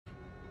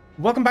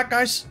Welcome back,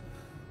 guys.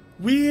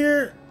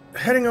 We're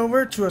heading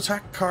over to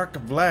attack Kark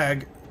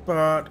Vlag,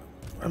 but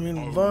I mean,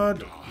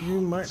 Vod,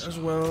 you might as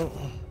well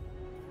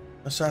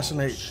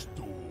assassinate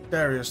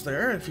Darius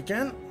there if you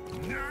can.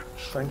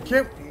 Thank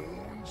you.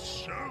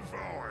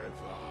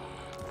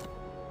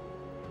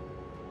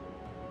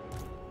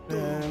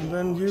 And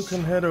then you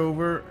can head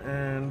over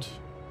and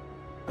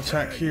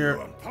attack here.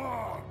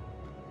 Ah,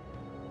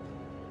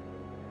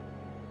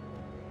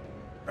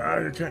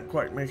 you can't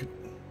quite make it.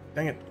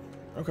 Dang it.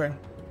 Okay.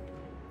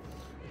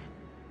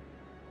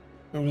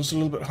 It was a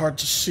little bit hard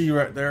to see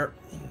right there.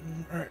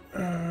 Alright,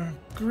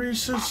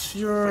 Greasus,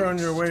 you're on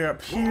your way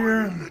up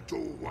here.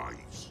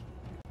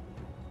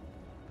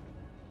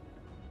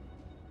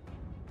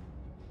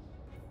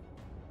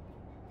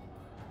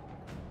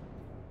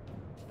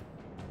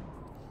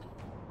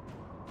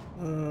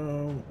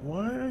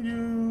 Why are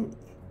you...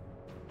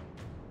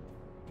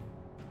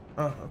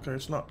 Ah, okay,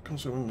 it's not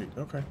consuming meat.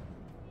 Okay.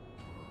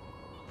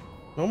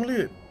 Normally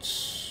it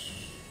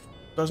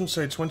doesn't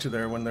say 20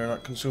 there when they're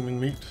not consuming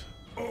meat.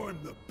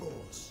 I'm the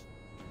boss.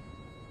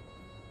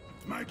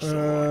 Make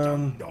sure I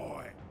don't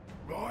die,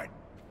 right?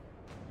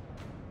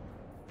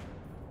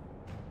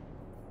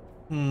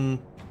 You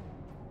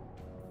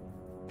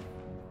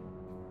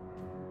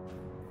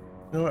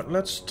know what,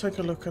 let's take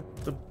a look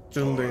at the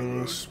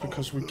buildings,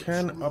 because we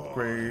can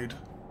upgrade.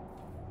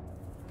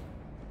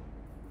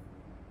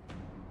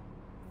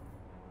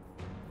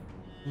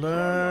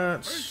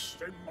 Let's...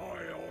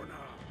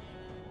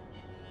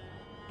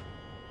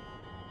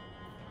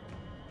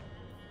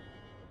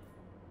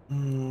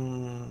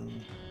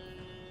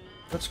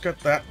 Let's get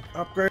that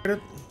upgraded.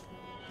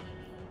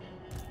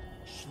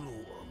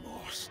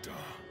 Slaughtermaster.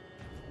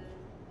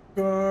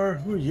 Gar,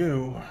 who are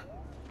you?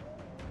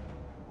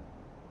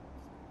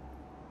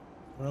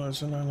 Well,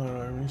 it's an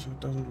allied army, so it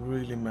doesn't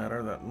really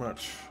matter that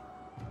much.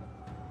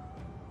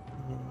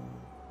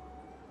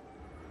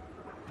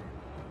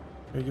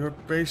 You're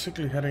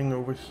basically heading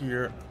over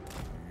here.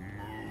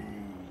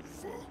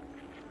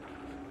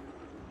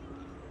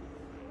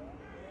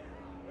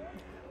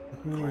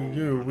 Who are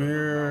you?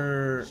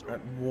 We're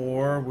at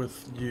war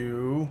with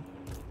you.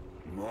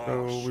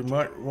 So we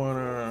might want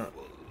to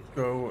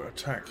go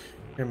attack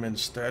him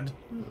instead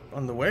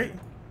on the way.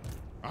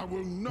 I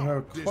will We not have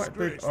a quite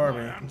big army.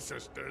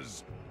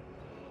 ancestors.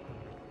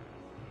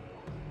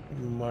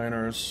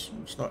 Miners,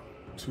 it's not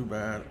too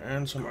bad.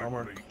 And some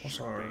armored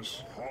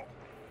Kossars.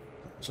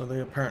 So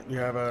they apparently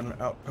have an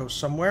outpost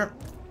somewhere.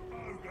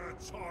 Ogre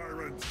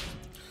tyrant.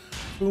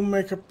 Who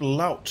make up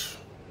Lout?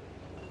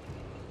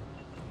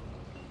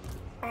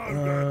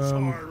 Ogre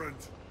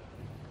tyrant.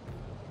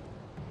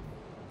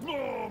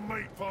 More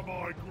meat for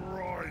my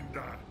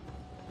grinder.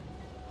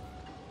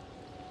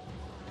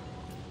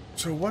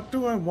 So what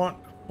do I want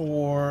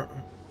for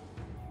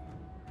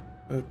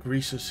the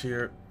Greasus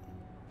here?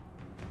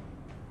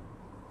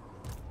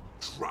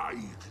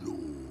 Trade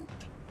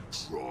lord.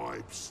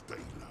 Tribe stealer.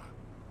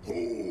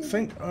 I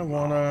think I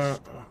wanna...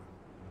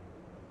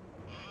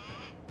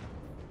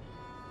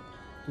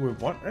 Do we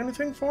want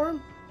anything for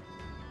him?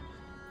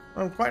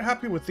 I'm quite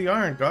happy with the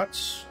Iron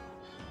Guts.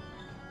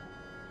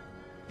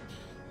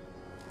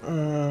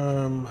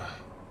 I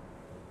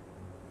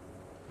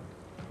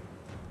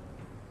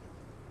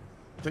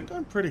think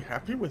I'm pretty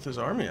happy with his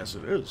army as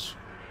it is.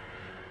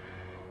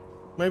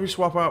 Maybe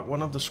swap out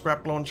one of the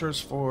scrap launchers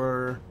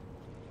for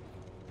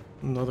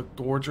another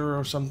Gorger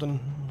or something.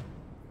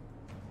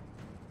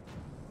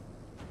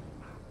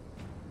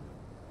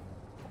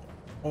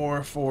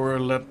 Or for a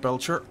lead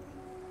belcher.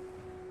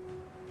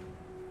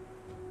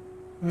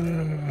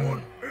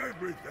 Want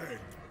everything.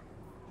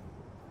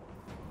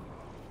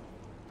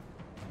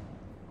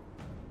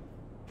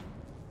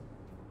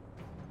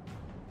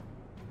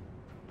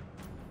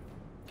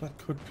 That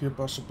could be a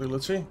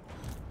possibility.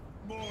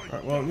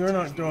 Alright, well, you're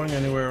not going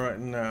anywhere right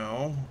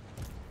now.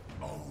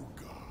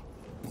 Ogre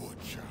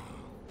butcher.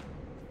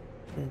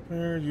 Okay,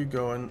 where are you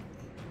going?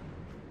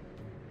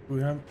 Do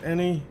we have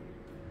any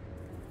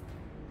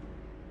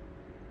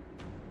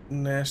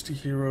nasty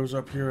heroes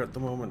up here at the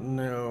moment?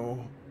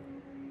 No.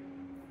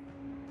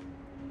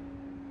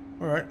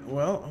 Alright,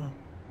 well,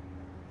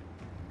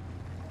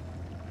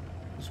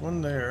 there's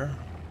one there.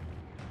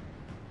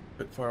 A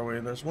bit far away.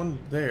 There's one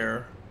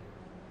there.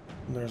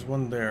 And there's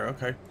one there.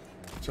 Okay.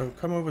 So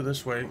come over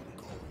this way.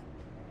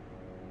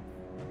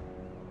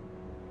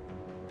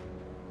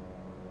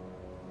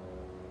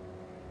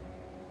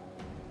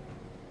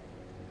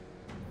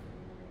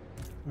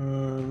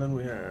 Then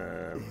we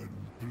have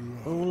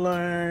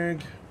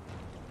Olag,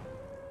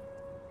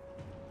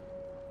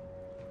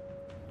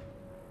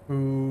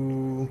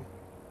 who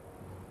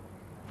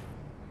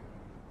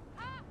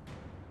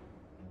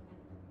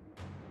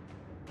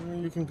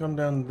you can come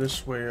down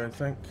this way, I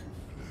think.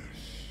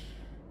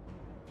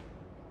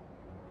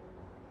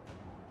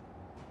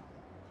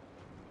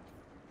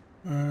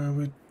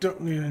 We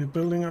don't need any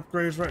building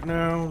upgrades right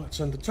now. Let's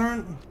end the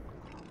turn.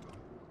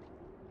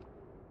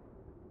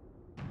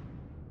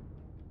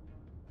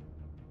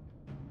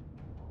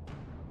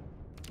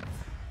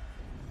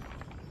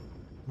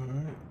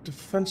 Alright,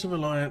 defensive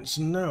alliance?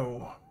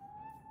 No.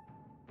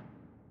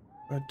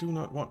 I do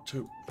not want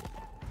to.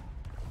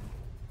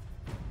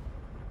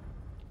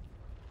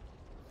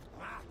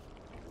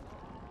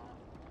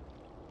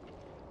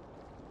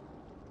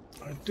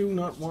 I do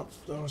not want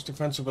those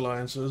defensive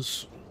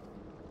alliances.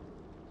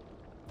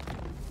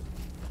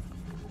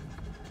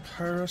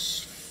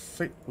 Paris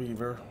Fate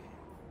Weaver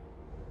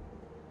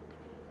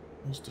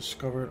was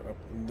discovered up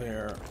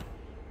there.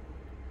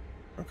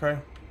 Okay.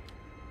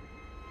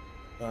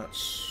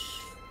 That's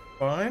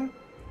fine.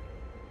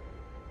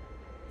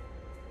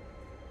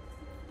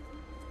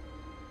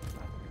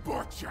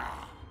 Butcher.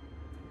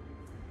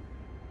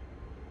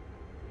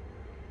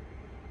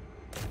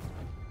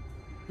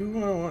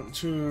 Do I want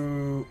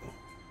to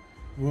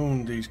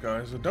wound these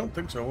guys? I don't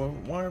think so.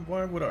 Why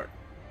would I?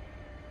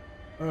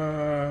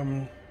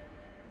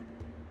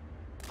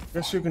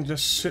 Guess you can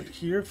just sit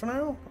here for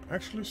now.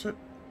 Actually, sit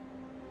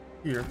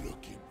here.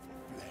 Looking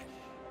for flesh.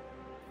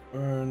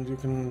 And you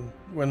can,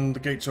 when the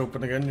gates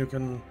open again, you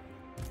can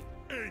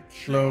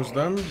close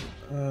them.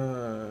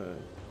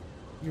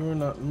 You're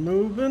not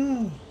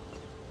moving.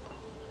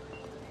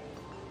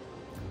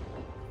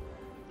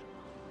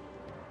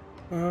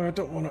 I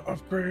don't want to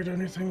upgrade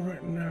anything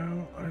right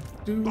now. I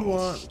do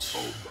want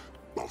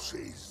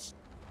bosses.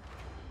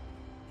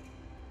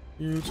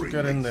 You to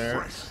get in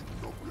there.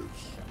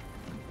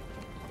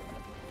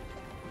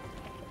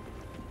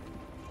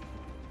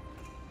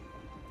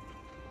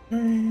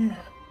 Okay.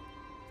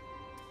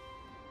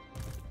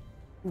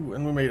 Ooh,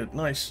 and we made it.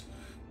 Nice.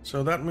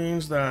 So that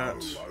means that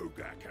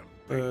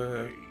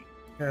the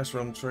Chaos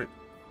Realm trait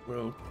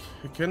will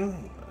kick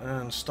in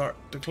and start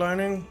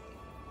declining.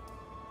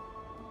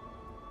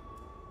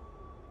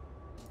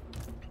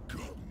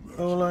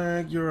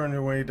 Oleg, you're on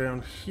your way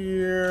down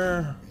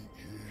here.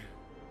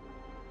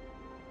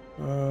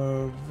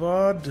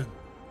 Vod.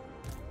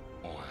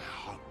 I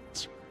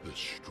hunt the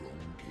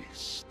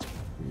strongest.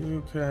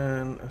 You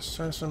can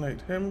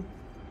assassinate him.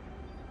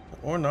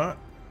 Or not.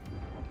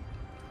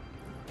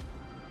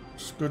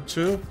 It's good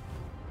too.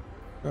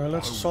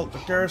 Let's assault the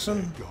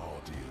garrison.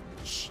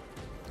 Guardians.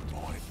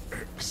 My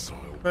exile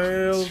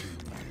Failed.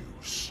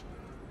 continues.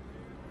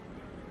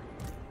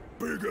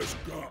 Biggest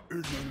gut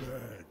in the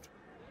land.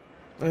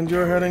 And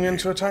you're heading in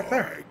to attack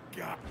there.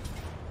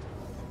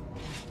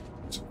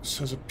 It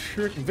says a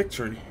Pyrrhic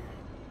victory.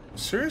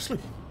 Seriously?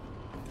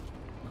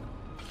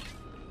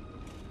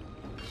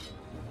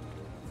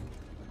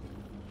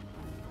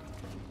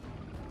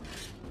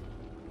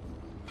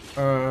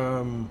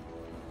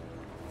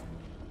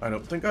 I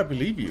don't think I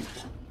believe you.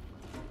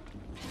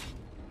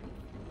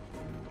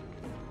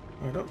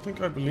 I don't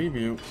think I believe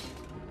you.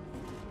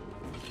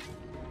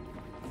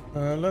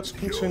 Let's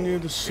continue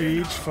the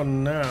siege for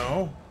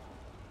now.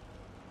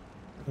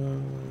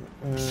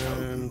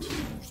 And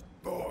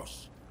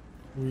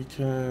we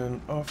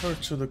can offer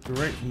to the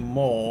Great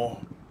Maw.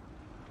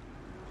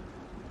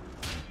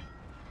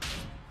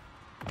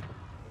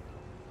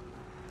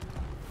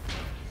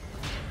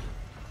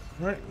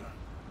 Right.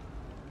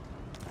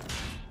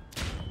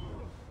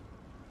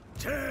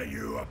 Tear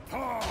you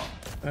apart.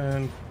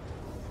 And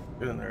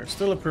get in there.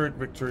 Still a Pyrrhic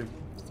victory.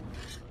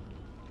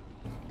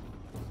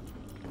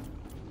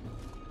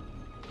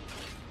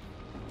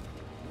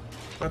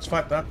 Let's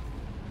fight that.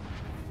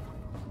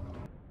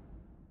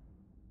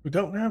 We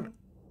don't have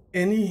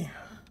any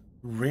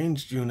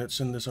ranged units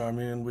in this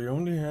army, and we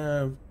only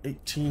have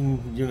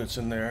 18 units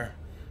in there.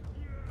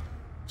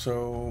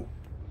 So,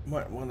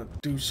 might want to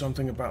do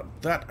something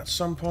about that at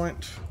some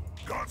point.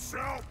 Guts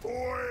out,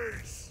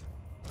 boys!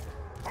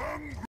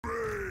 Hungry!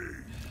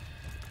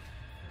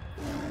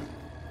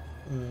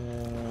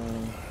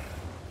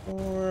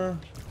 4,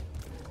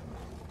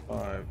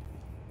 5.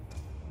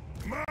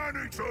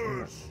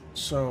 Man-eaters!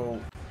 So,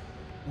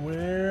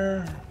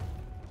 where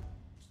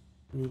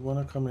do we want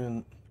to come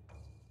in?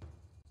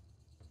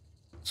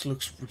 This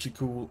looks pretty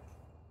cool.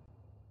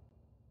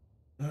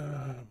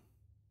 I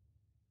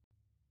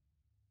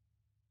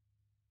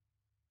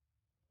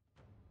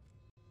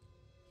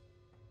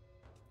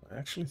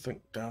actually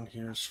think down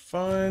here is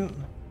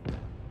fine.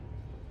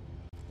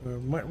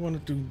 Might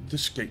want to do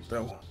this gate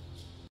though.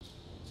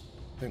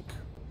 I think.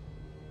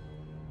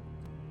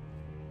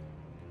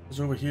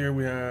 Because over here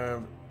we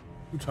have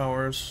 2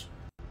 towers.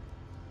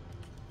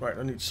 Right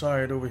on each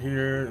side over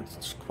here.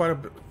 It's quite a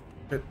bit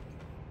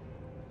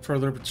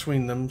further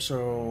between them,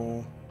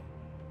 so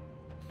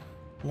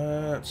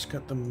let's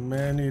get the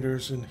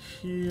man-eaters in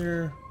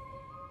here.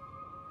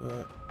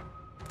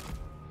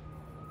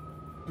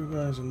 You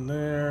guys in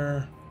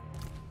there.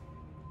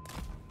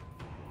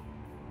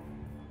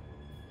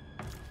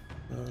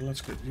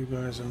 Let's get you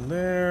guys in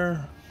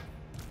there.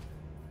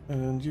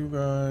 And you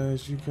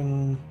guys, you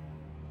can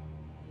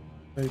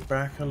stay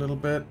back a little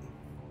bit.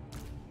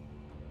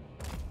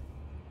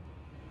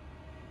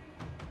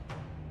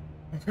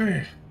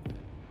 Okay.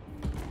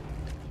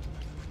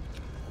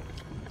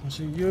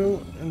 So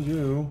you and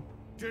you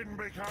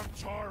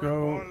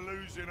go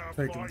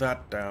take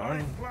that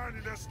down.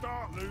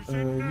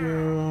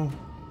 You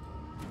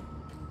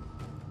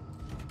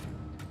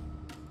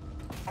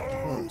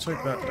We'll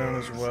take that down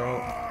as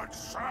well.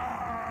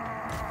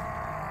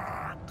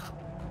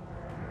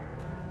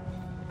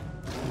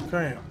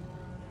 Okay.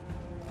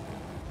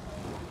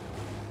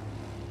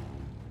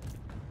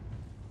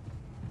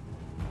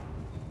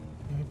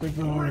 Big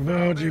boy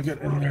Vod, you get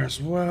in there as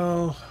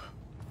well.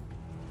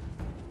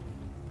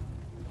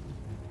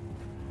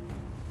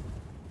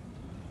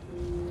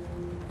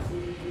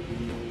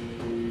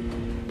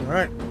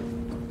 Alright.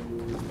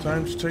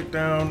 Time to take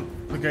down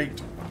the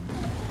gate.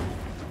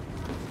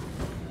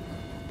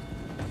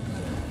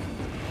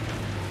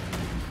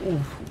 Ooh,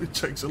 it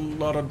takes a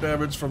lot of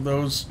damage from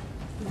those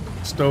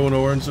stone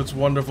horns. It's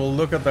wonderful.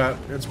 Look at that.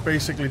 It's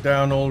basically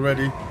down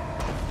already.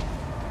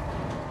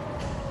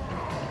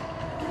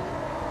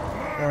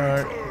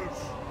 Alright.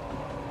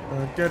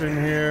 Get in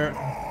here.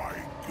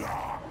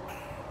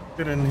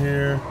 Get in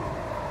here.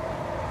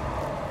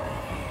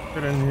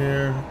 Get in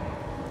here.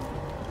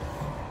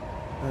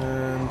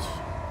 And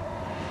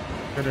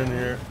get in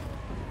here.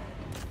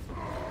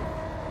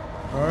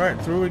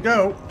 Alright, through we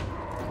go.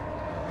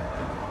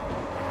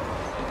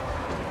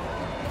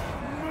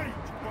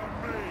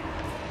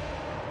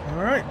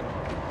 Alright.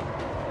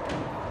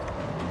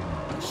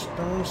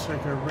 Stones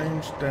take a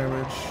range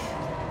damage.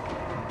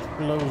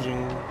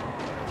 Explosion.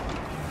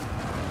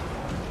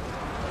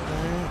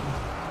 Okay.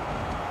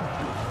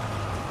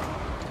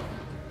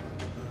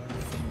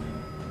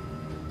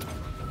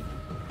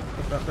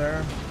 Put that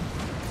there.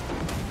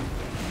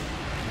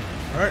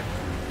 Alright.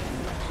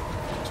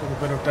 Took a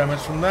bit of damage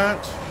from that.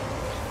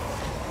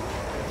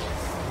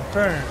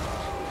 Okay.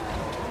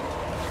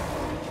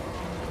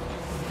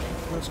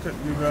 Let's get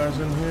you guys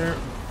in here.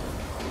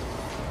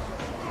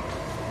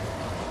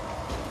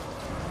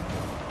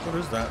 What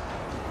is that?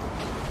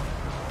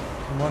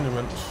 A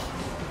monument.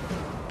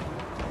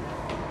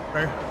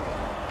 Okay.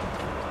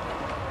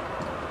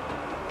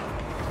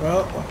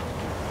 Well.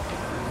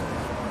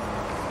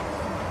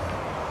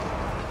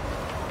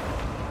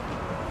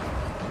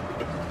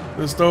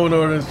 The stone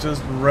horn is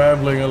just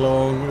rambling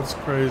along. It's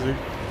crazy.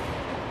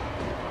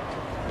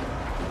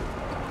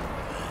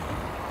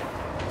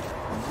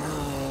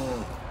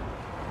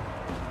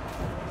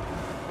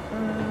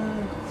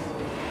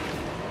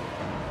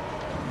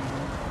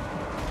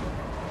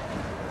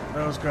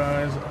 Those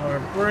guys are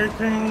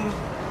breaking.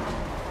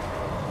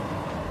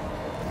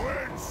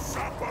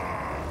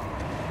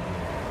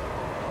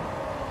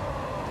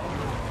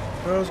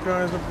 Those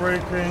guys are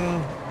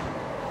breaking.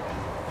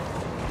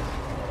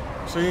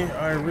 See,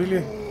 I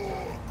really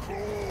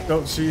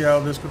don't see how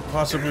this could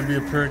possibly be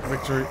a Pyrrhic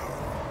victory.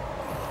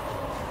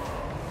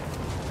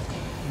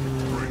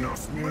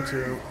 Me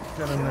too.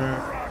 Get in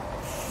there.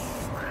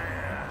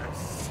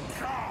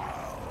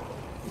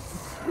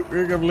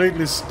 We're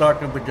completely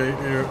stuck at the gate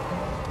here.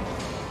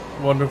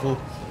 Wonderful.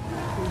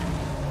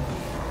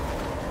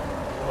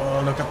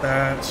 Oh, look at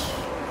that.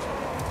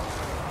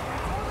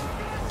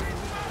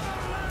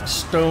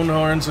 Stone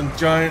horns and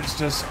giants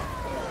just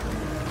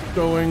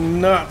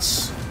going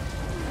nuts.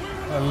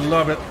 I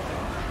love it.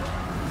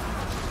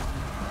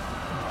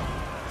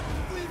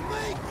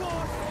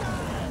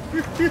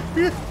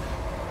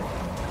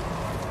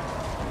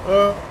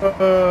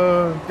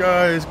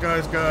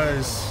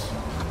 Guys.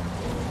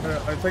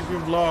 I think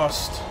we've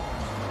lost.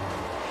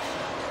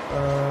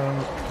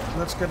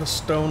 Let's get a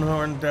stone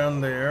horn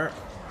down there.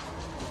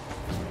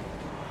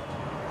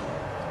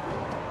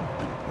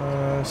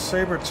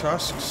 Saber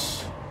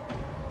tusks.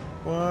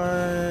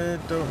 Why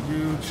don't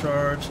you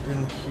charge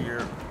in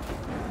here?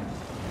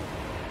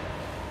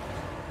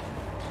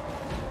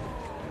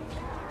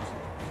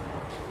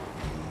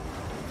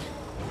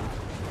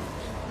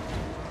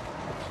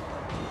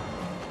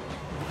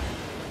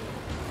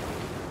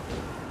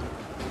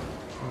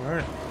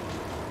 Alright.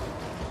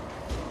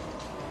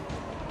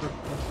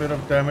 A bit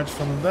of damage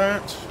from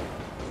that.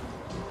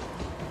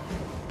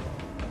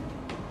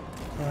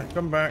 Alright,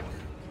 come back.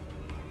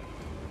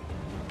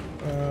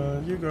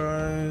 You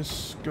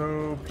guys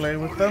go play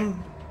with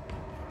them.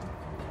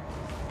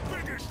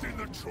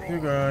 You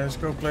guys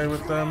go play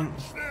with them.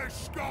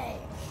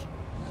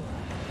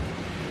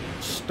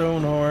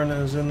 Stonehorn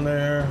is in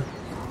there.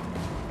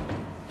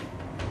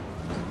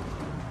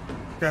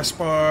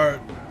 Gaspar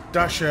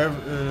Dashev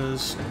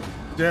is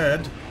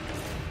dead.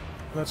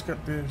 Let's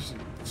get the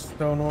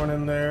Stonehorn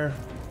in there.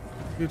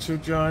 You two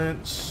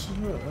giants,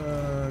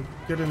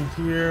 get in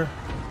here.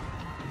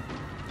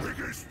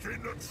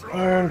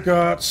 Iron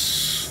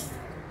Guts.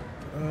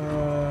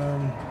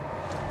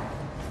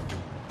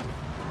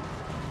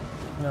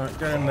 No,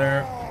 get in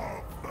there.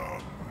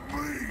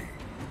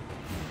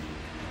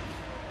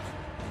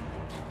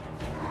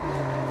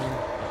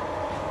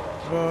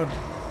 Bud.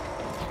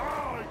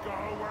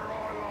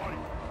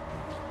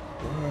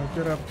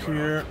 Get up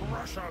here.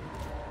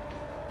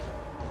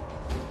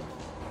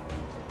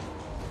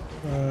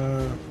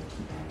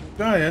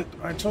 Giant,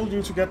 I told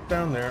you to get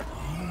down there.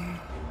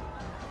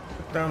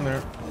 Get down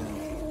there.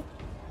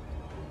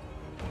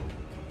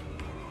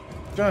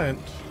 Giant.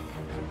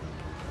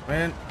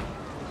 Man.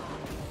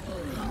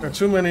 There are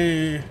too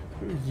many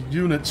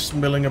units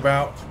milling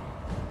about.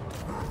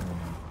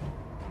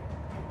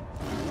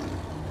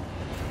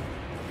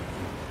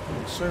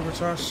 Saber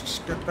tusks,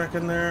 get back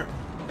in there.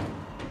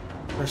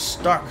 They're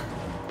stuck.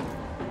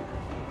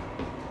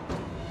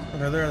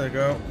 Okay, there they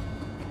go.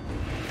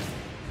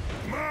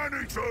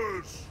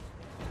 Man-eaters!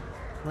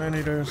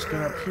 Man-eaters,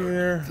 get up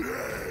here.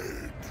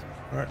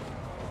 Alright.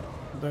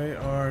 They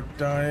are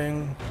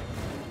dying.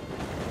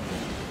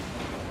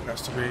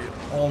 Has to be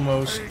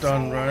almost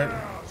done, right?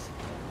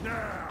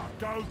 Now,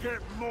 go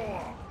get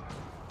more!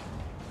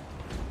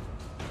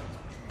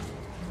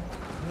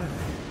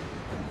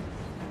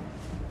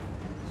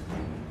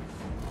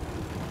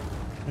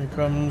 Here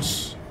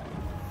comes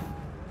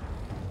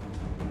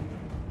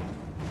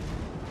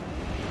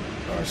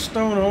our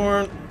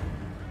Stonehorn.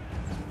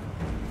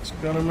 It's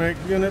gonna make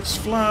units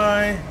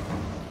fly.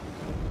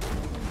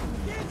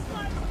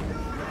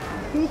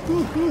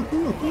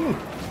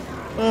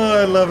 Oh,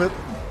 I love it.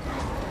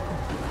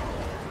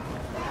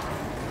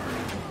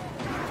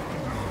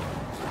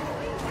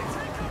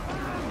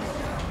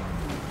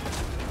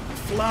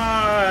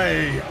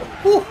 Fly!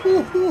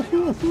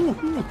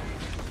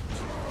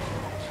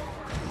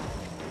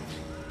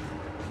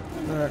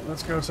 Alright,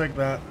 let's go take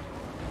that.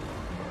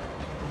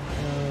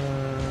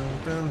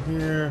 Down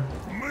here.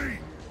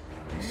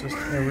 Let's just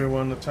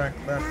everyone attack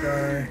that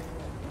guy.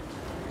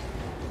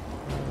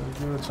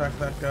 You attack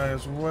that guy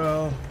as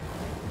well.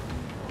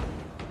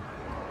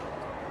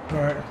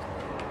 Alright.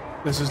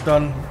 This is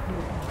done.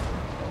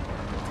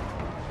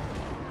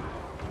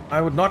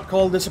 I would not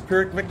call this a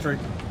Pyrrhic victory.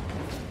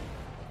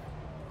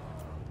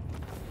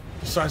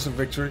 Decisive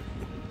victory.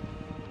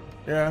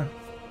 Yeah.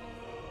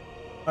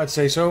 I'd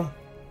say so.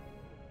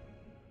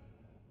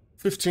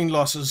 15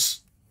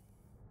 losses.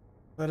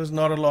 That is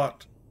not a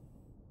lot.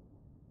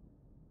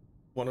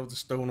 One of the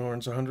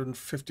Stonehorns,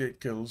 158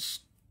 kills.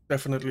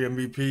 Definitely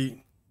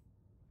MVP.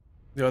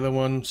 The other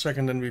one,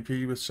 second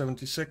MVP with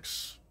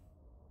 76.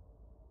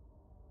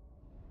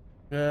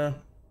 Yeah.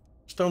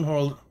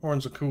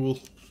 Stonehorns are cool.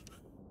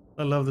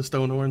 I love the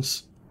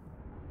Stonehorns.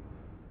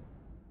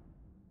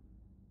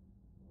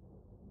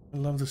 I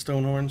love the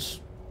Stonehorns.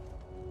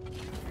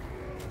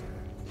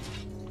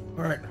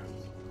 Alright.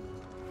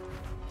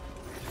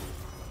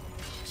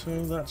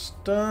 So that's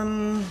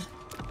done.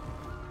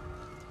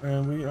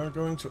 And we are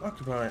going to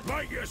occupy.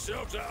 Make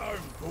yourselves at home,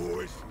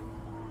 boys!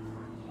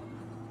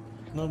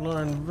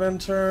 Noblar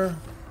Inventor.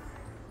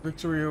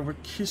 Victory over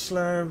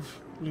Kislev.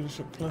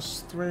 Leadership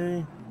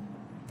 +3.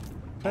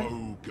 Okay.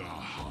 Ogre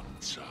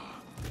Hunter.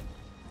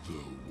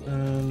 The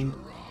And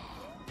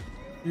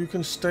you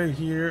can stay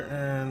here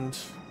and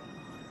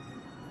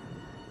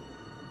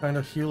kind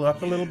of heal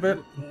up a little bit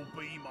will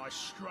be my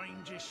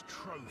strangest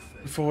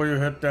trophy. before you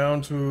head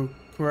down to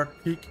Kurak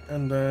Peak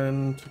and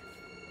then to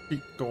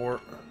Peak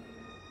Door.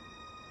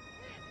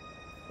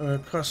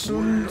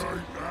 Kasund.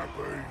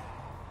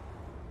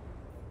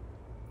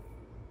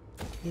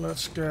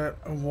 Let's get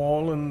a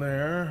wall in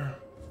there.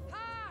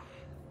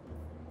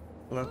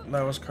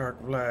 That was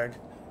Kark Vlag.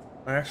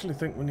 I actually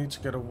think we need to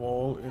get a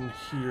wall in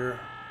here.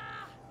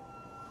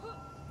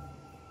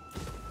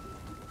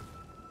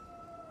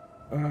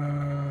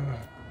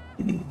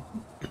 It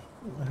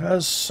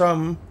has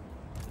some.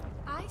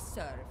 I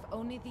serve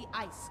only the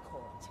Ice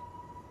Court.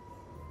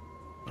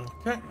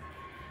 Okay.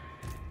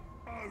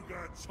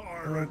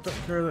 Alright,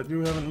 don't care that you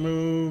haven't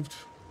moved.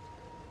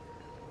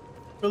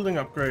 Building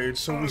upgrades.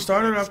 So we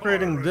started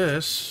upgrading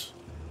this.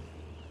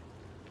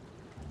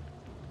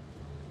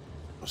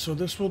 So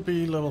this will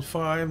be level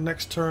 5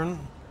 next turn.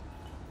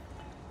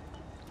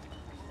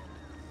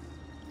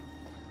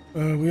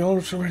 We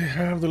already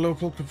have the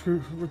local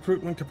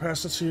recruitment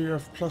capacity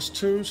of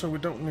 +2, so we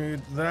don't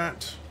need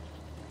that.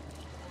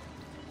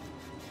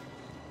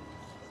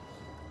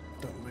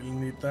 Don't really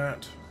need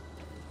that.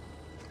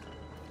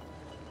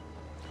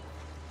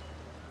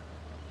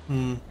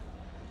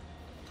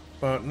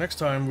 But next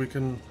time we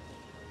can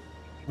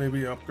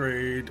maybe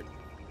upgrade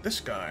this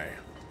guy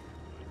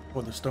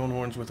for the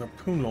Stonehorns with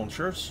harpoon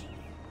launchers.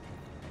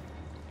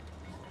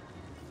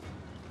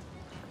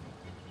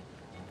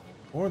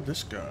 Or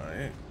this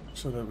guy,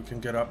 so that we can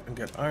get up and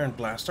get iron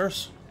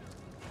blasters.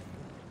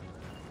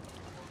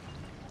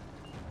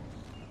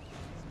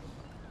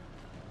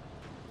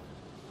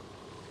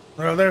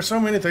 Well, there are so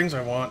many things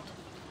I want.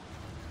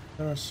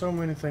 There are so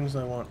many things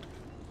I want.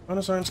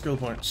 Unassigned skill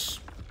points.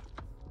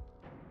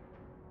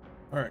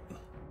 Alright.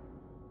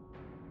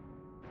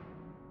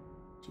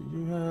 So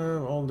you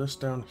have all this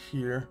down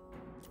here.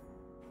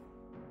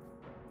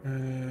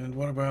 And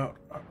what about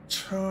up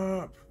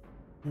top?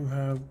 You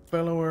have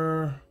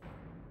Bellower.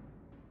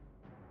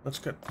 Let's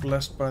get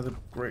blessed by the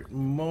Great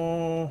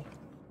Maw.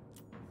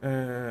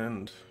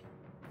 And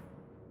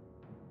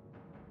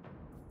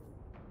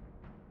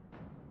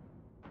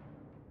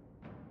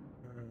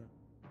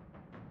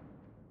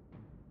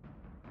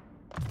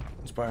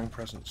inspiring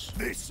presence.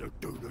 This'll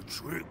do the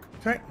trick.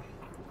 Okay.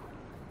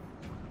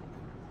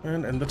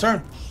 And end the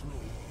turn.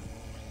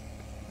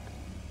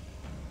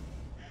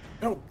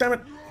 Oh, damn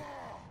it!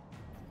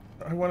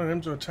 I wanted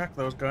him to attack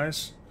those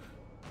guys.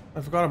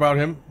 I forgot about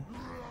him.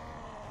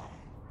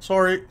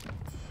 Sorry.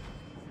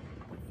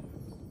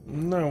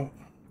 No.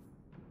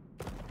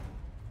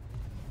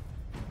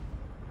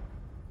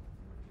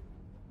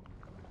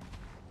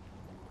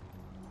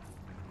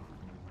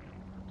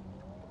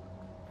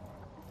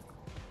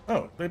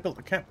 Oh, they built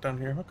a camp down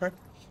here. Okay.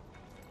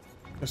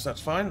 Guess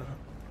that's fine.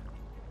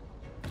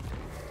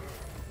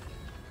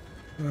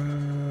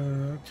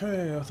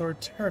 Okay,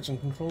 authoritarian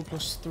control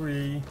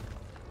 +3.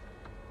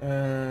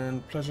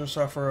 And pleasure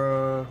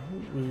sufferer,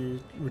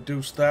 we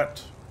reduced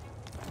that.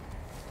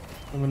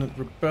 Imminent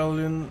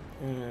rebellion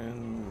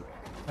and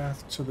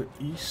path to the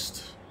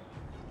east.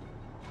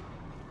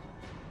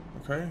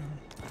 Okay.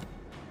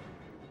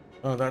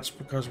 Oh, that's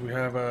because we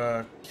have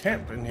a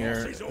camp in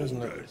here,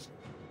 isn't it?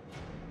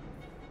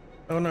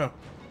 Oh no.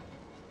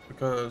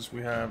 Because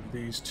we have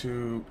these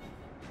two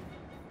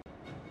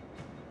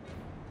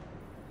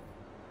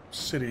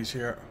cities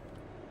here.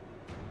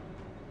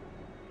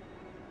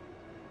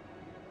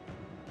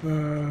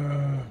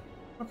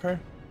 Okay.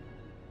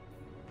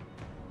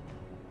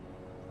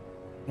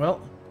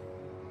 Well,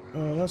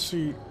 let's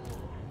see.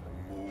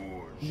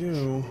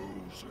 You.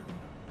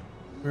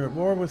 We're at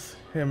war with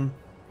him.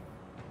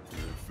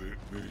 If it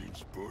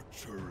means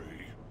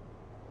butchery.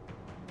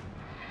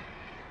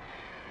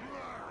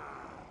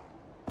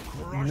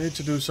 We need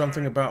to do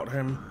something about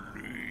him.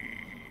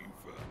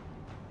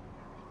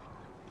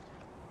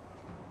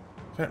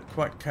 Can't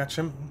quite catch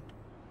him.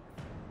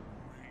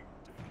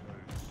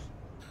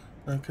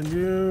 Can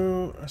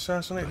you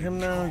assassinate him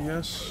now?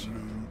 Yes.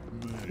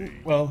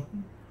 Well,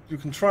 you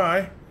can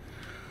try.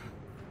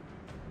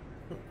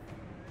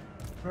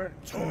 Alright,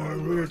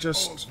 we're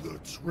just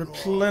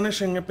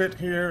replenishing a bit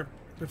here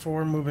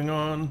before moving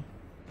on.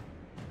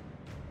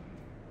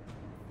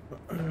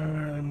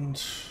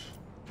 And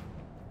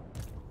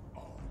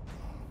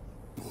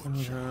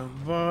we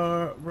have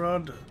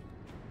Rod.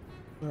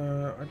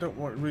 I don't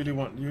really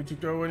want you to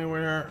go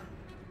anywhere.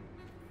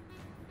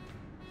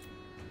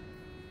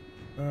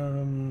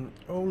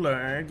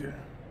 Oleg.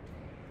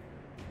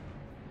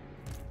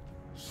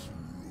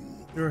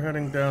 You're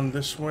heading down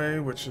this way,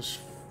 which is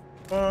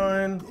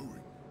fine.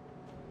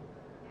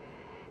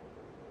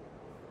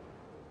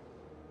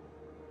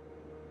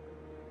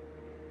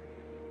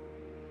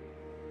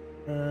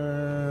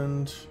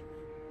 And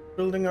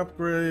building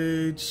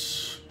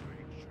upgrades.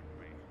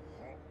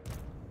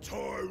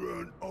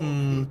 Tyrant of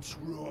the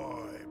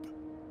tribe.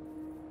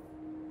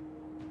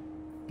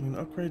 An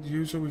upgrade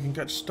user, we can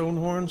get stone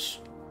horns.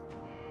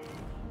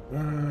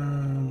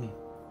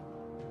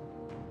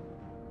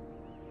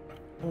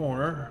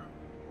 Or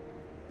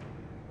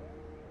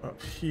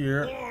up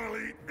here. I'll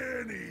eat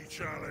any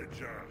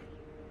challenger.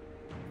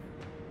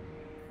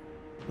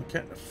 We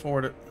can't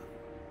afford it.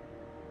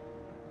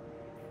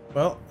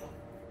 Well,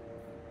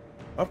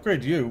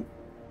 upgrade you.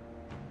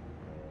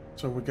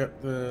 So we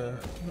get the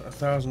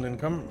 1,000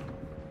 income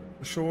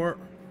for sure.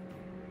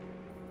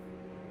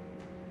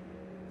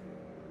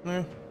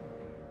 Yeah.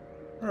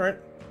 All right.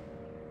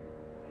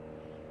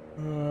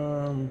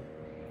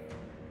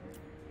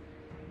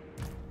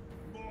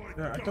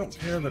 Yeah, I don't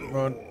care that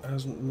Rod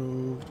hasn't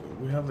moved.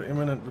 We have the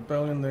imminent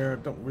rebellion there. I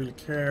don't really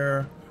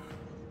care.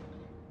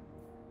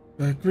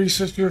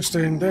 Greasus, you're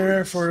staying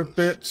there for a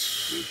bit.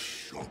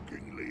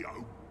 Shockingly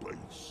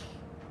obese.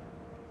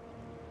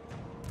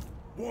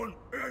 Want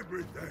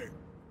everything.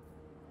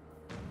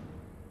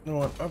 You know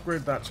what?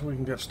 Upgrade that so we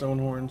can get stone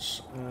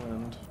horns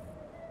and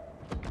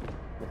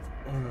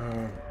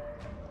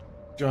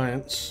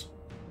giants.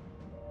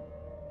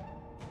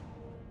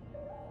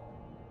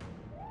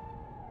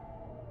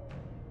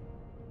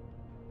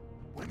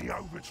 When the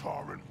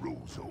Overtyrant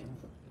rules all,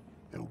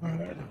 he'll be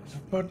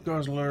Bud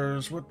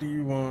Guzzlers, what do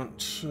you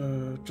want?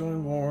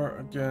 Join war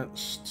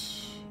against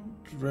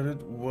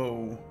Dreaded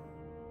Woe.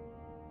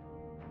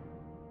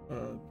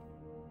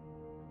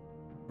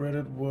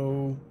 Dreaded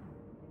Woe.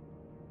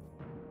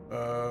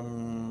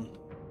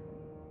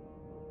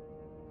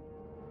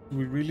 Do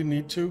we really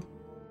need to?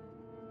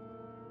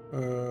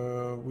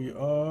 We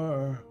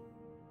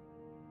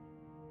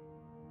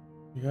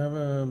have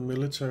a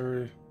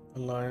military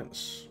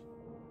alliance.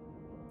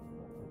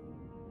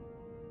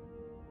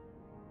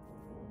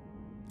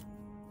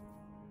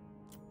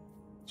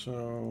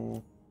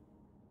 So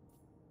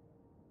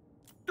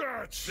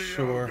that's the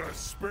sure. Ogre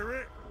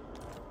spirit.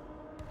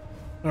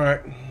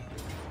 Alright.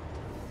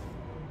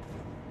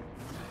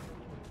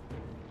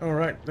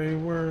 Alright, they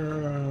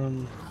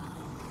were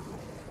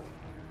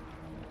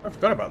I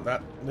forgot about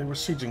that. They were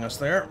sieging us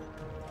there.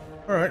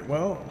 Alright,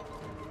 well,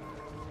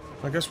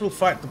 I guess we'll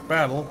fight the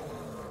battle.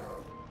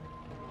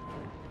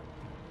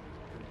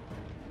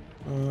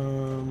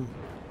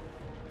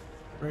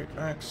 Great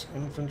Axe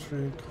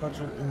Infantry,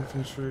 Cudgel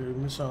Infantry,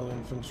 Missile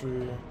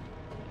Infantry,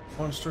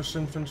 Monstrous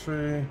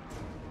Infantry,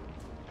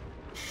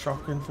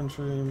 Shock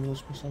Infantry,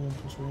 Missile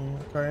Infantry,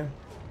 okay.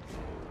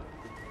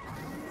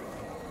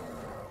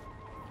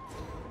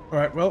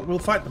 Alright, well, we'll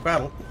fight the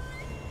battle.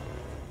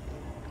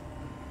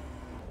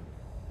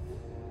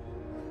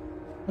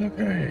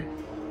 Okay.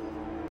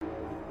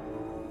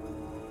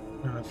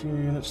 A few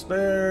units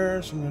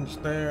there, some units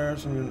there,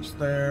 some units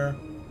there.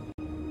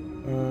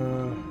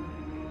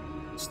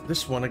 It's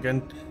this one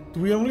again. Do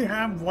we only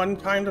have one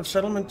kind of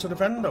settlement to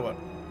defend, or what?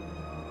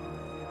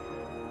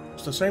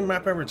 It's the same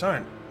map every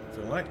time, I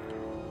feel like.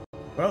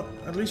 Well,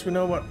 at least we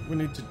know what we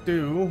need to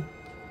do.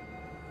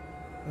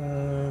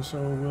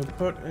 So we'll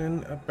put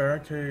in a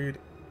barricade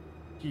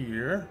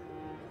here.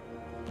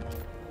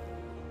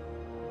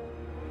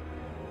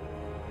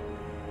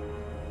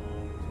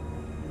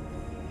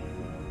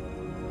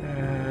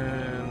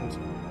 And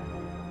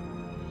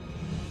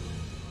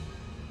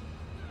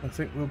I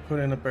think we'll put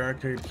in a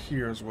barricade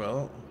here as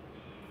well.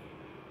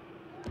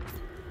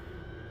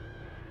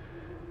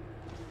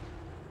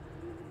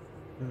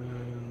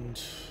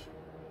 And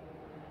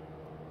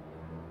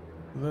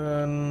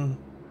then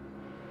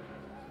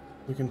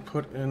we can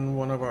put in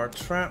one of our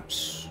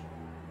traps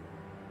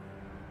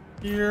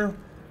here.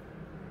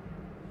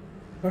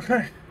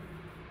 Okay.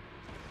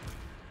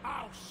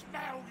 I'll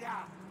smell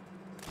ya.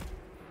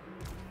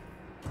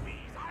 These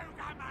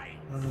ogre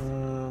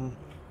mates.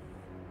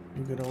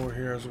 You get over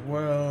here as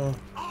well.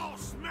 I'll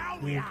smell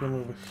You ya. come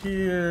over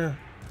here.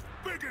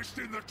 Biggest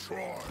in the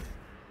tribe.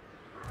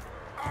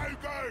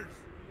 Ogres.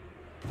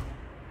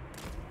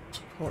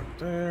 Support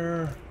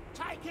there.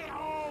 Take it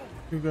all.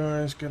 You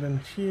guys get in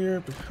here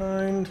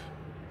behind.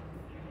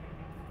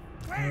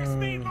 Where's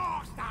me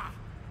master?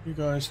 You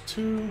guys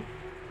too.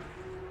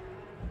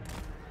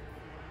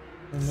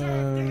 And Serve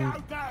the then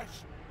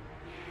ogres.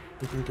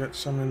 we can get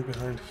some in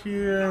behind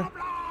here.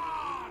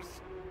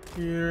 Blast.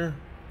 Here.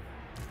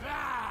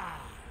 Ah.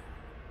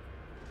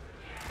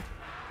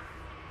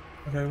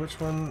 Okay, which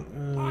one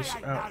is I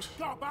ain't out?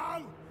 no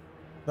gobbo.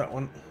 That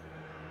one.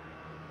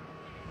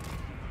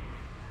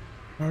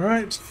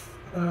 Alright.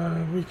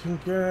 We can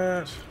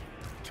get...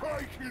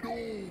 Take it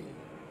all.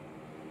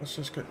 Let's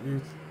just get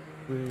you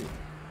three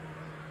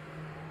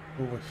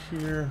over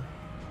here.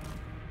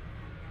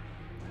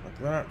 Like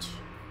that.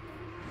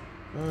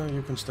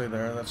 You can stay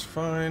there, that's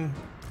fine.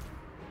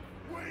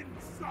 Win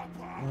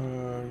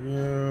supper.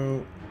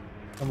 You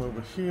come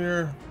over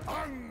here.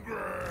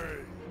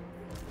 Hungry.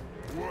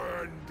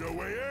 When do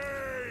we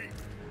eat?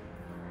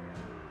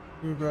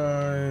 You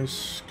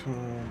guys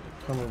can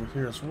come over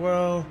here as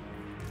well.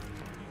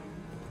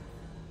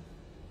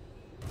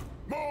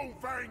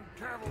 Mulvane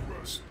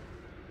cavalry.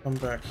 Come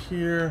back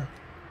here.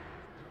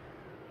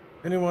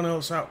 Anyone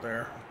else out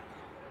there?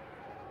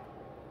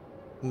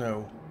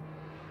 No.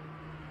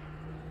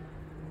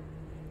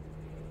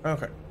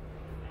 Okay.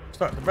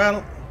 Start the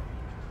battle.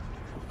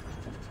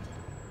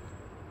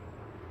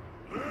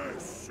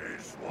 This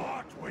is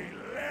what we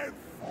live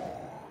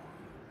for.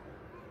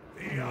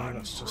 The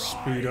Let's just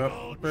speed up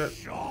a bit.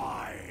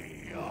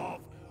 joy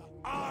of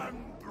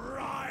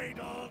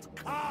unbridled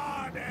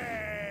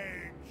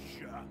carnage.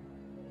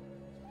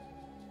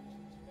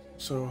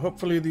 So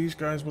hopefully these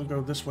guys will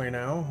go this way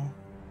now.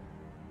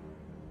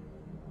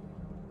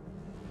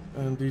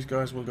 And these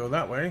guys will go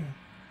that way.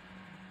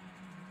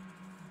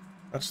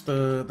 That's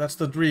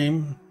the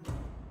dream.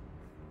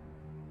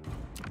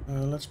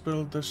 Let's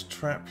build this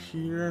trap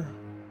here.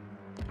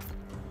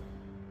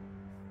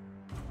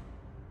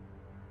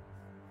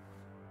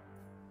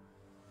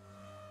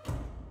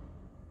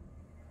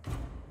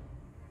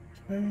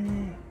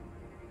 Okay.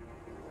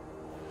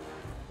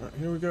 Right,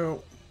 here we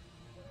go.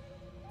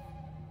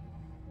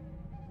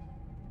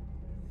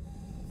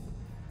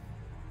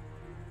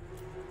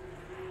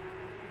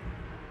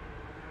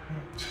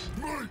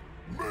 Me.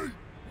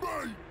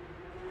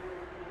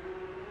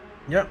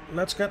 Yep,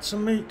 let's get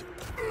some meat.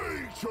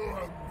 Eat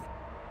 'em.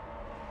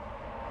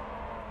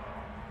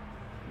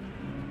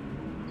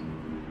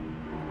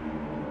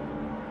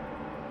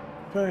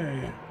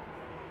 Okay.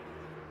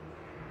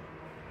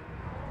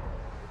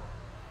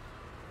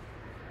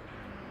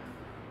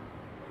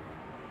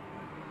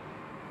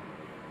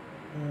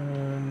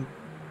 And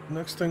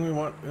next thing we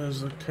want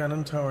is a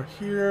cannon tower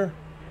here.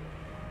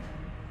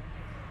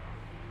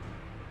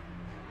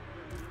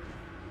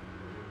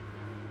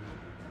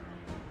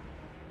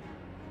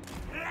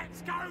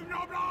 Let's go,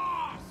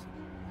 Noblars.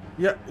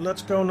 Yep,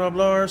 let's go,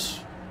 Noblars.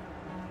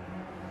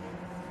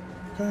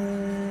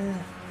 Okay.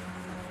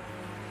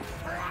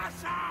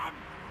 Crush 'em.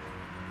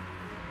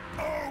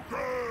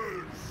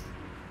 Ogres.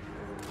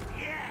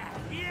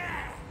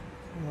 Yeah.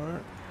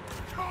 Alright.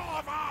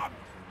 Carve 'em.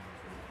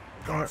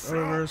 Alright,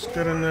 ogres,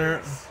 get in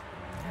there.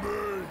 Me.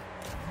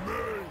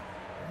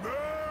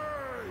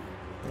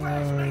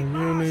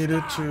 You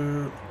needed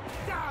to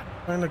Done.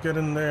 kind of get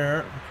in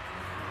there.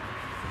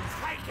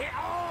 Take it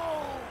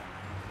all.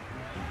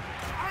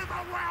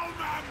 Overwhelm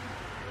them.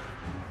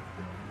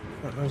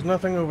 But there's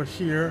nothing over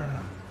here.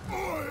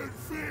 Iron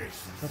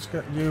fist. Let's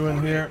get you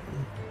in here.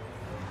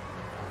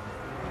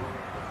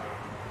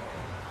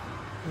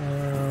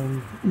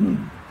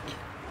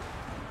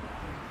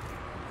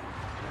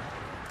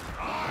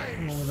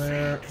 Over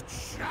there.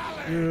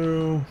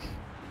 You.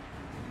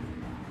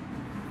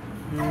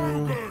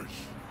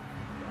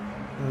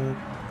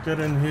 Get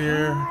in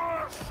here.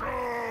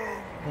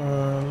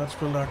 Let's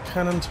build our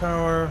cannon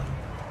tower.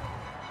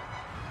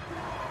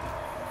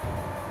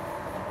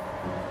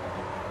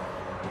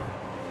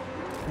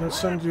 Let's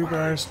send you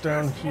guys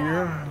down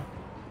here.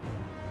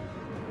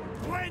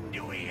 When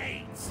do we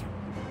eat?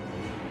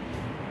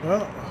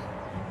 Well,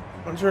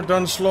 once you're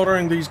done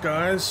slaughtering these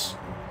guys,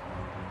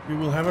 you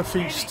will have a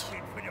feast.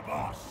 Anything for the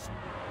boss.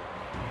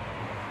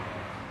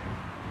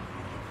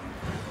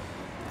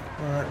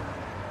 Alright.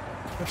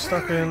 Get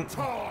stuck in.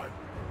 Time.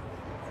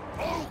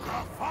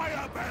 Ogre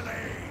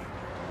Firebelly.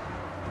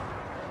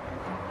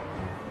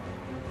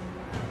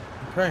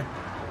 Okay.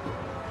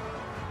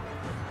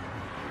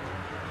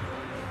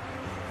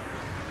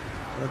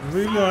 I'd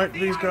really like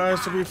these guys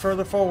to be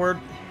further forward.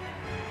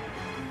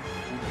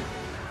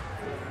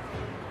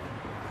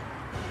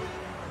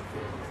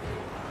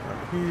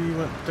 He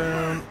went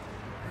down.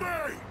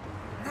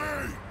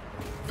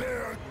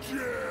 They're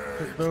dead.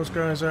 Take those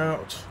guys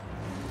out.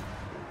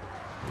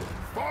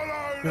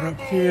 Follow Get the up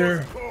here.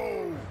 Morse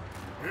call.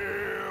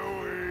 Here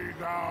we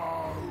go.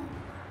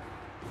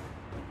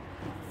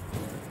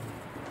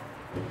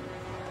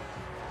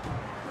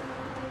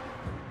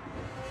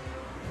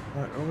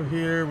 Right, over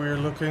here we're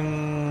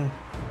looking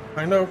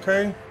kinda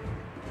okay.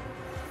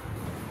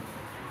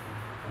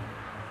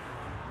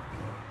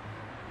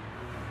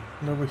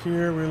 And over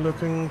here we're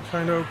looking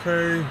kinda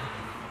okay.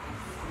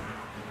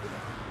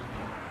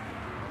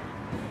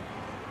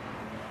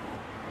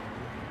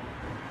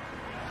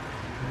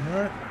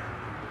 Alright.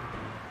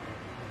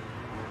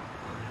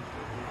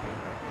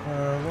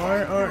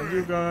 Why aren't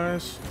you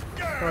guys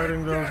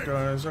fighting those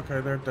guys?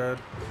 Okay, they're dead.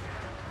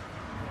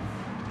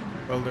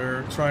 Well,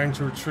 they're trying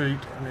to retreat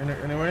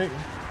anyway.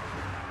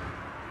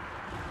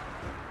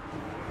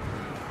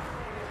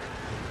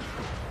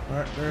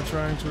 Alright, they're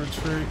trying to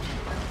retreat.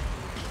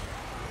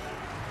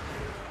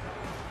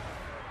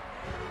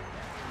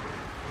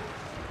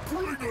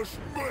 Bring us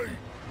meat.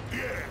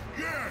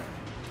 Yeah.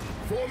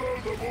 Follow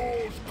the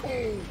Morse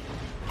call.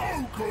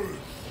 Ogres.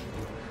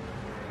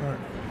 Alright,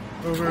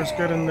 Ogre's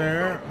getting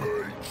there.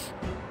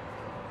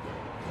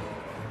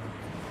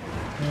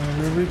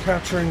 We're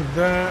recapturing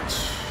that.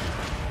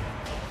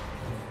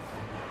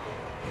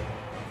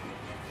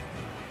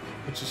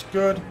 Which is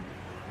good.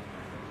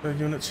 The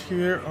units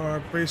here are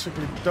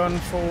basically done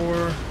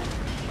for.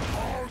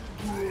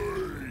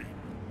 Hungry.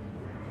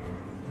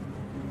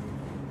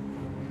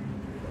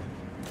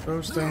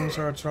 Those things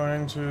are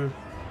trying to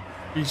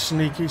be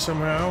sneaky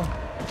somehow.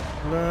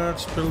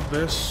 Let's build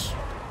this.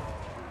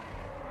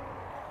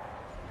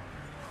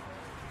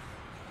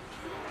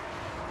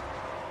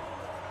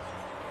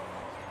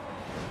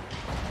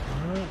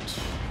 Alright.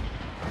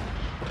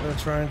 They're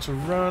trying to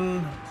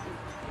run.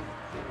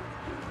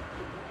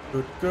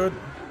 Good.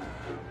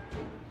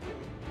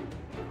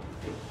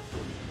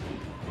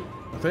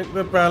 I think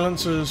the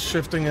balance is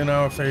shifting in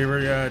our favor.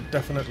 Yeah, it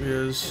definitely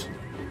is.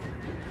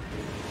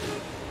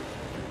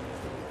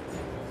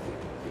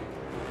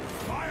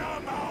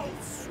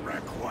 Firemouse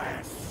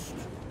request.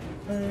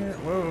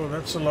 Whoa,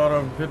 that's a lot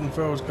of hidden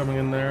foes coming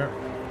in there.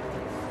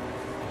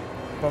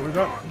 But we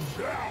got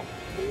Shout,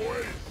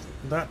 boys.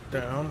 that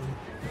down.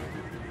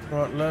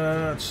 Right,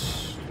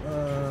 let's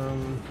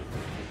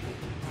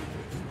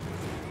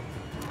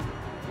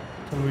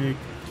can we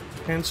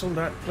cancel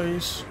that,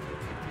 please?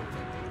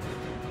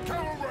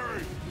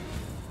 Cavalry.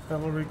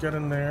 Cavalry, get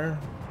in there.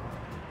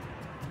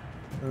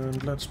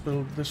 And let's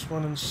build this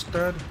one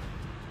instead.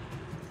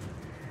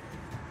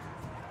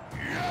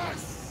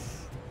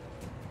 Yes.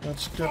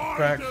 Let's get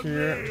back Find the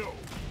here. meal.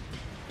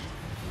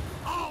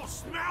 I'll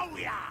smell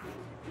ya.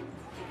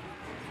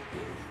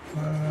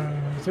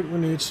 I think we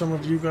need some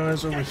of you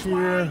guys over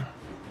here.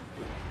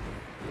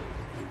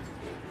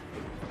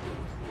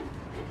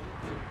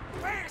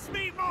 Where's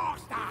me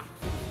master?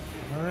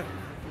 Alright.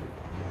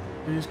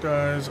 These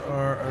guys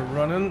are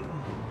running.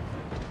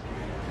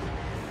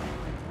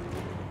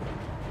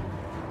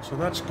 So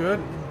that's good.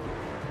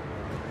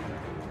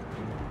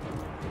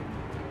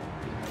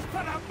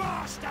 For the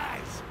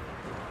masters.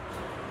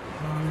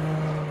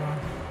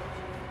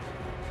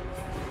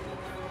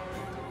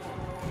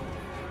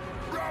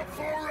 Run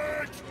for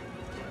it.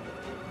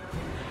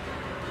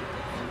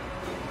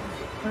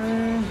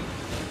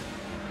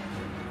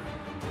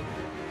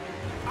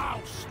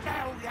 I'll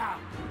smell ya.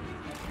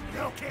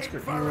 Looking Let's get you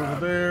for over 'em.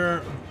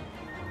 there.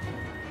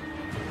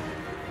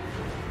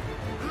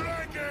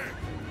 Leg it.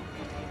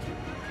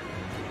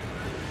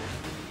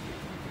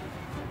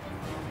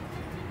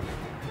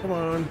 Come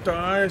on,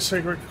 die,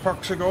 Sacred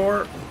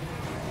Coxagore.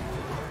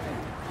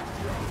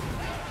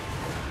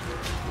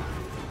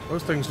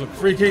 Those things look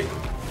freaky.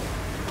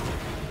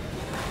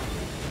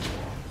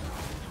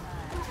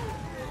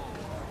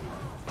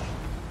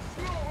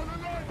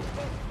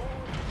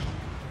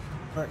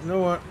 Right, you know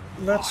what?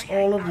 Let's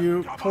all of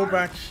you pull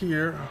back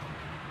here.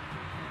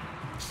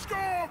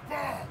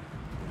 Scarper.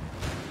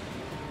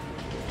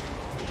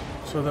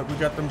 So that we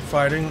get them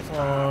fighting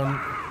on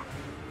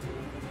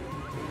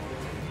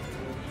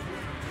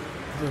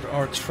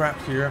our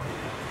trap here.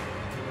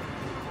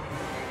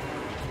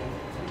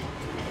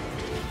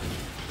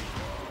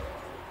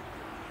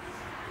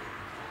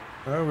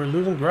 Oh, we're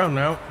losing ground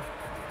now.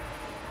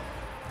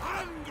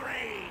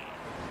 Hungry.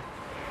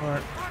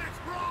 Alright, But it's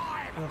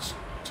prime. let's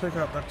take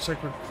out that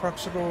Sacred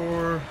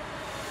Proxagore.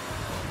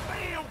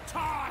 Meal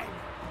time.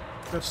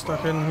 Get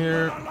stuck in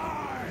here.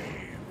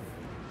 Alive.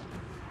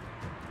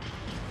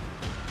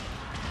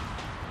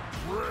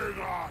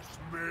 Bring us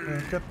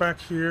meat. Get back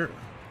here.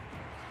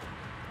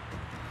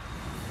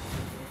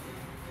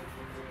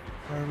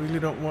 I really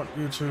don't want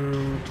you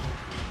to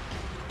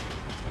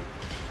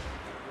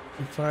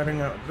be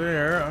fighting out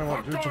there. I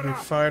want you to be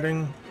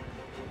fighting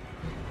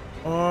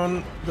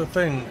on the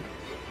thing.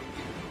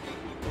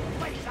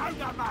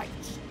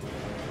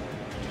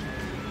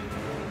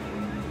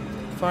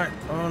 Fight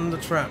on the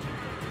trap.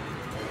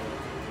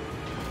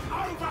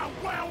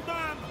 Overwhelm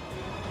them!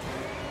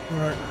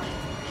 Right.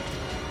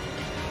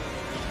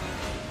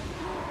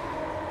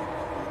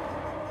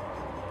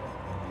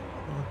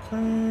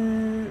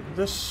 Okay,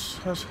 this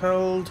has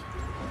held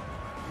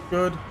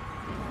good.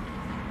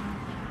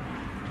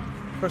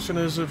 Question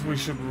is if we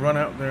should run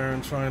out there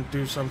and try and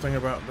do something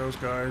about those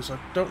guys. I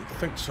don't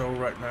think so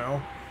right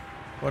now.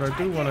 What I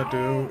do want to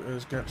do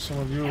is get some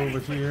of you over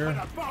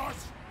here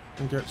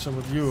and get some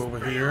of you over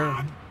here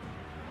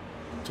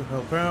to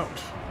help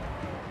out.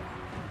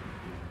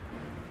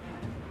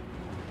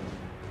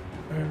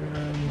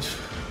 And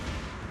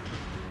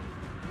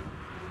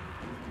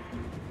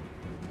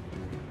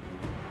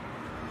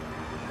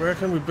where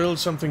can we build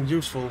something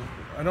useful?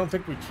 I don't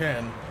think we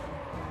can.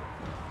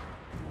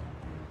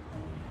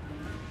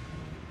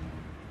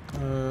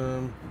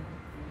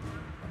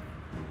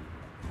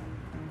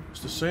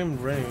 It's the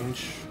same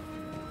range.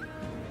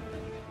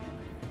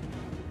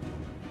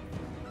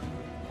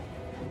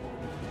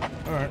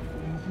 Alright,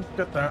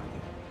 get that.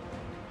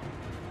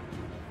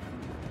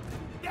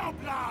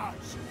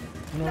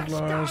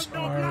 Noblars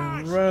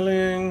are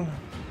rallying.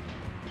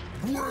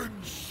 You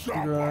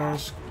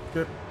guys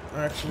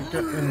actually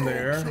get in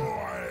there.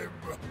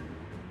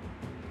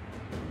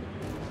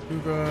 You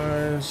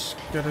guys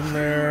get in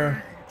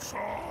there.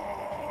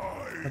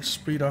 Let's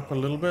speed up a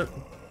little bit.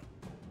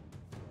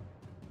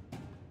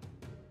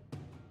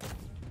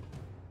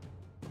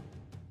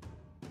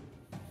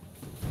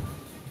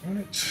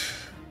 Alright.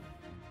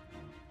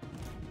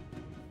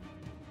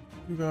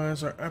 You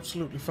guys are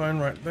absolutely fine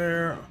right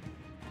there.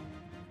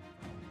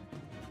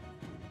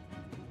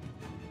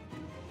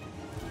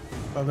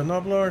 Are the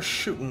Noblars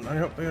shooting? I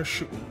hope they are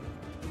shooting.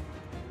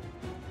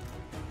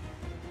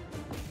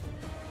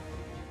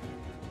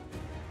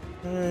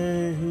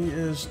 Okay, he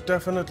is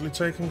definitely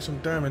taking some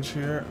damage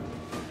here.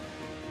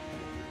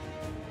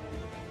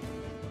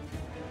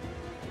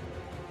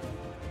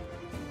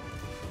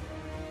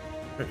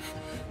 Okay.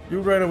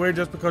 You ran away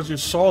just because you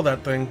saw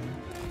that thing.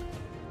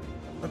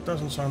 That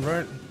doesn't sound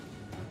right.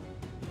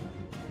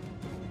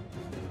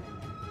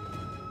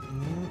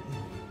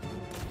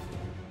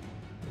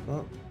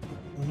 Well,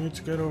 we need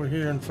to get over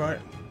here and fight.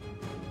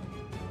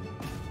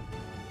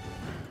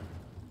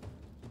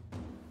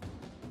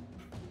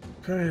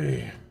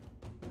 Okay.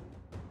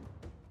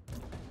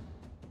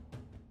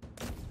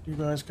 You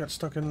guys got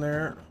stuck in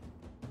there.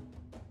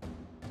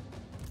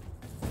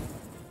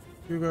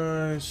 You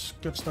guys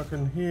get stuck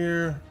in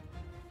here.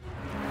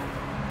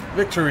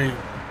 Victory!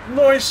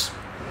 Nice!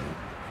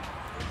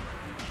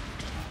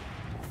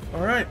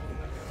 Alright.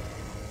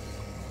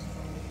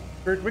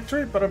 Great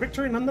victory, but a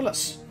victory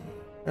nonetheless.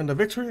 And a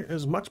victory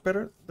is much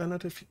better than a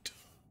defeat.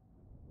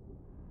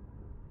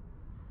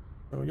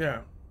 So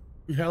yeah,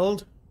 we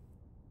held.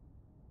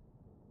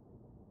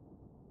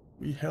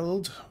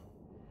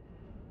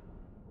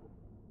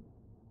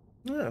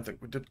 Yeah, I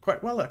think we did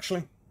quite well,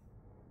 actually.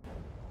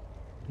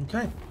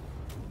 Okay.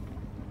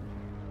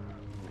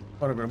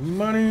 Quite a bit of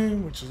money,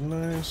 which is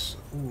nice.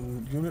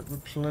 Ooh, unit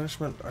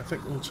replenishment, I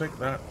think we'll take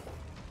that.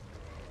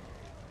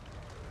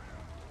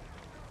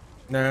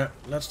 Nah,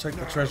 let's take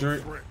the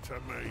treasury.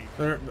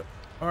 The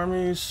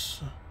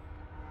armies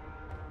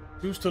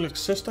do still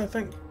exist, I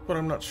think, but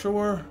I'm not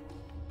sure.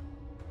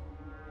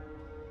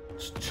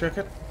 Let's check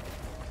it.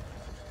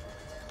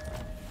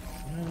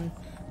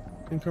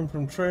 Income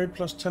from trade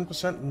plus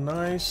 10%,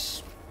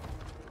 nice.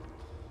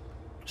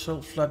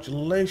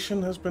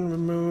 Self-flagellation has been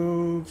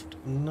removed,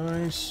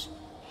 nice.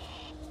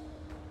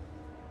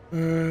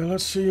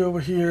 Let's see over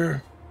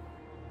here.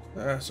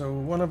 So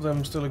one of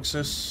them still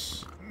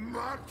exists,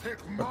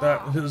 but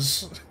that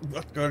is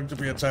not going to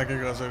be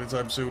attacking us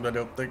anytime soon, I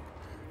don't think.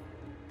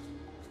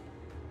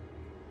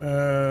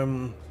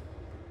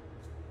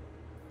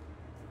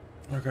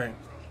 Okay.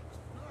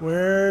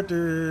 Where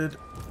did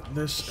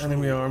this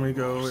enemy army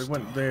go? It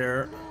went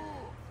there.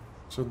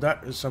 So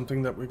that is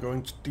something that we're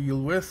going to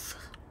deal with.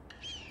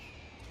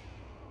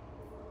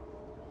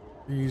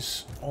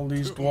 All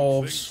these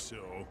dwarves.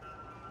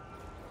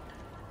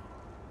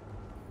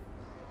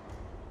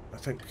 I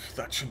think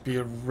that should be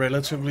a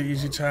relatively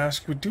easy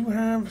task. We do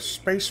have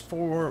space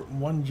for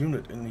one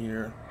unit in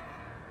here.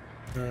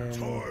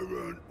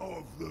 Tyrant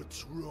of the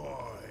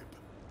tribe.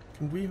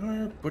 Can we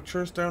hire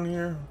butchers down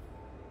here?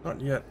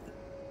 Not yet.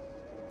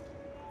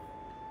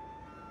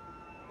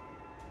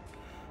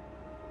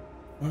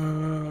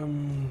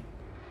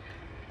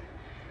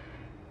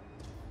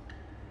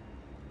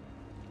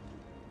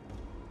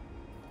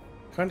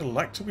 Kind of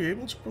like to be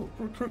able to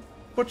recruit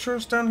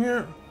butchers down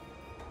here.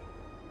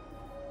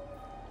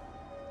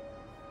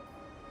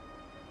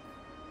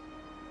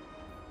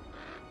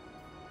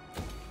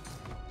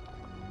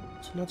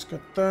 So let's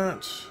get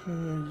that.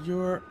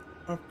 You're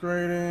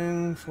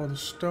upgrading for the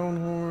stone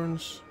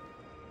horns.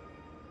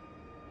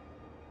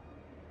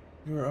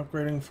 You're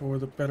upgrading for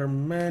the better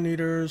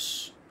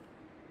man-eaters.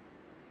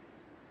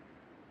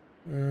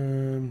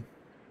 You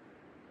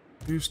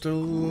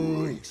still...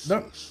 No,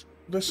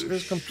 this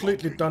is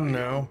completely done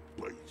now.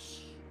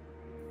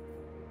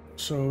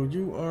 So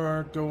you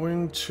are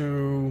going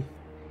to...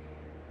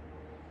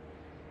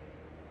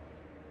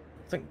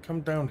 I think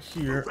come down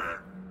here.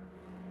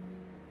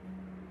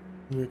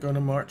 We're going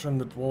to march on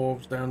the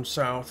dwarves down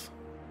south.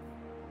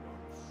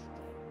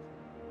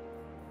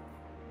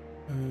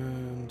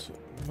 And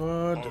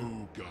Vod,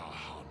 Ogre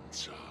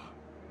Hunter.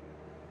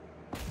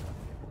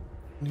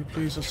 can you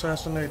please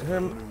assassinate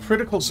him?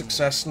 Critical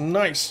success,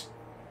 nice.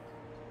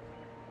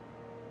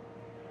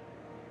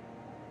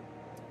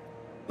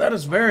 That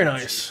is very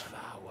nice.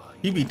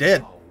 He be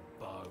dead.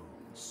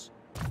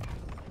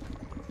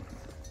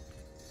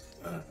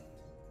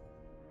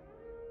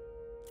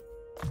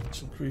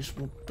 Let's increase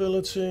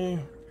mobility.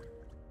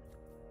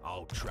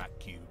 I'll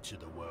track you to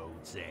the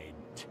world's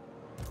end.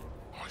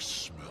 I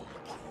smell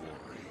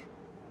quarry.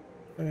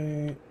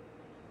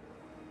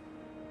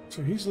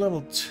 So he's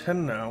level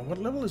 10 now. What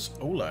level is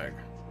Olag?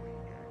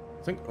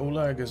 I think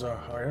Olag is our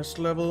highest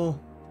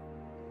level.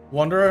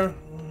 Wanderer?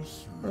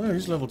 Oh,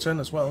 he's level 10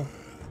 as well.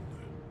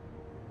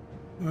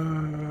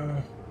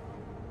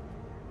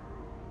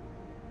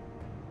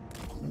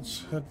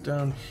 Let's head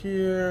down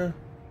here.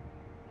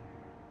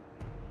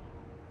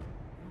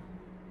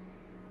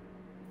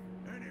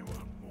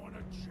 Anyone want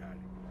to chat?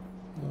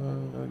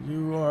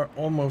 You are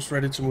almost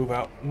ready to move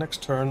out.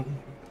 Next turn,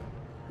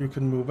 you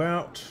can move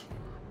out.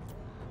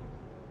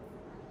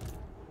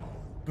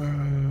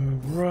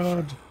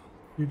 Rod,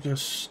 you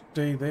just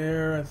stay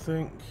there, I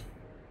think.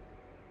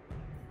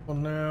 For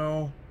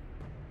now.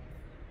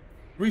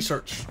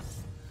 Research.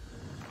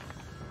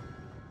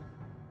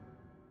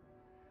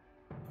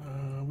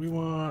 We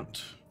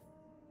want...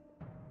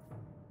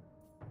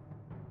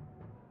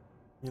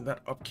 Yeah,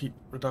 that upkeep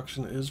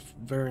reduction is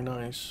very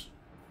nice.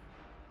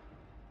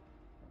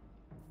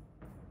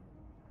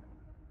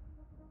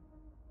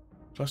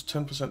 Plus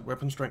 10%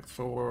 weapon strength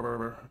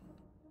for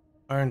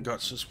Iron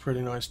Guts is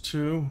pretty nice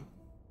too.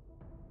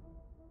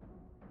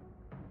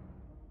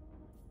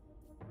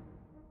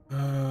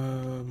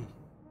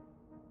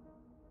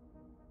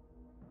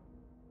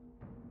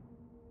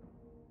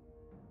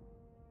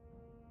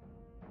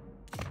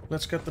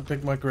 Let's get the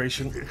big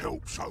migration. It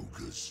helps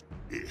ogres.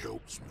 It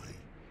helps me.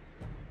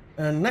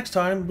 And next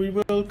time we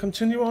will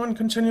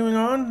continuing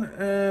on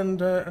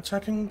and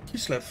attacking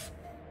Kislev.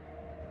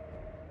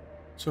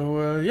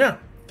 So yeah,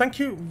 thank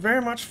you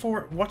very much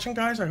for watching,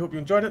 guys. I hope you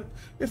enjoyed it.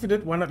 If you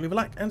did, why not leave a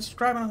like and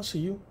subscribe, and I'll see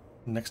you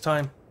next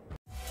time.